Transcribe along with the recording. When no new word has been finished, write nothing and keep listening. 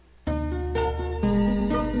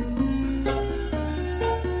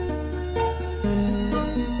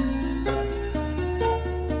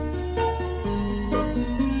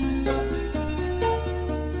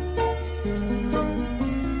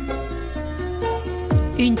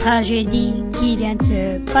Une tragédie qui vient de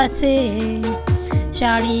se passer.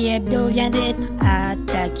 Charlie Hebdo vient d'être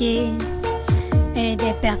attaqué et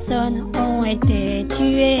des personnes ont été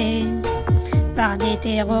tuées par des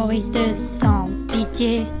terroristes sans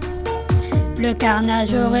pitié. Le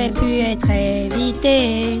carnage aurait pu être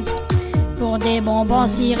évité pour des bombes en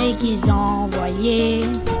Syrie qu'ils ont envoyées.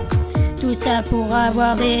 Tout ça pour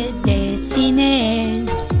avoir dessiné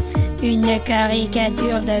une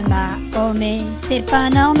caricature de Mahomet. C'est pas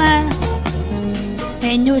normal.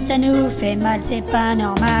 Et nous ça nous fait mal, c'est pas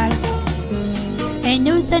normal. Et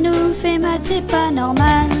nous ça nous fait mal, c'est pas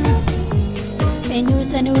normal. Et nous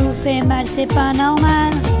ça nous fait mal, c'est pas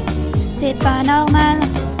normal. C'est pas normal.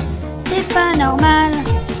 C'est pas normal.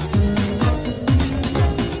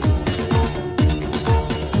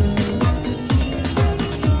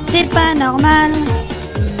 C'est pas normal.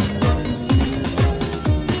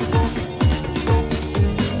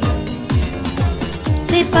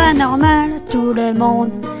 C'est pas normal. Tout le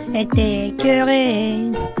monde est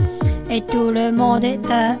écœuré et tout le monde est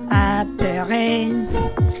apeuré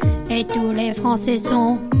et tous les Français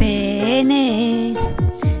sont peinés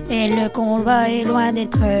et le combat est loin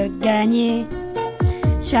d'être gagné.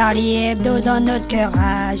 Charlie Hebdo dans notre cœur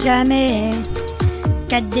à jamais.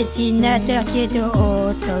 4 dessinateurs qui étaient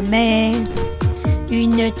au sommet.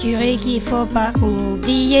 Une tuerie qu'il faut pas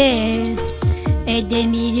oublier. Et des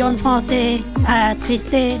millions de Français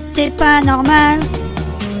attristés. C'est pas normal.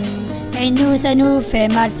 Et nous ça nous fait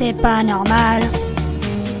mal, c'est pas normal.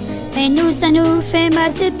 Et nous ça nous fait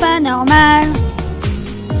mal, c'est pas normal.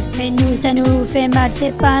 Et nous ça nous fait mal,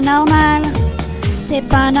 c'est pas normal. C'est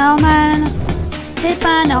pas normal. C'est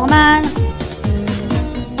pas normal.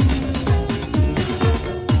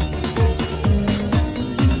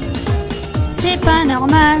 C'est pas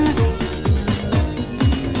normal.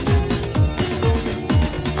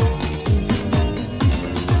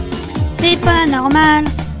 C'est pas normal.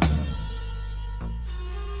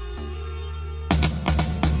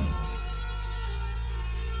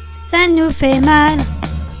 Ça nous fait mal.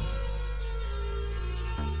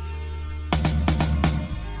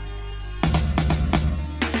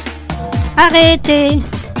 Arrêtez,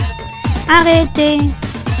 arrêtez,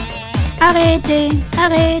 arrêtez,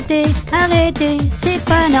 arrêtez, arrêtez, c'est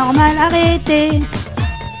pas normal, arrêtez,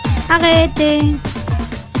 arrêtez,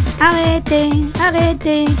 arrêtez,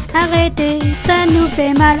 arrêtez, arrêtez, ça nous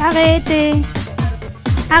fait mal, arrêtez,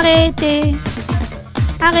 arrêtez,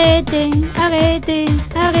 arrêtez, arrêtez,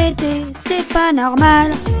 arrêtez, c'est pas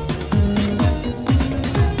normal.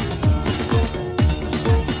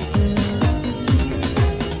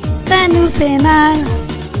 Ça nous fait mal.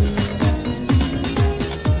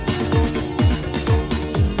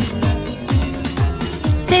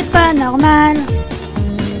 C'est pas normal.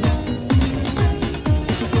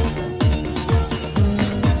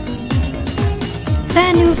 Ça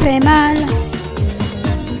nous fait mal.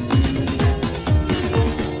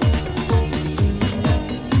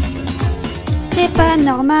 C'est pas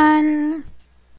normal.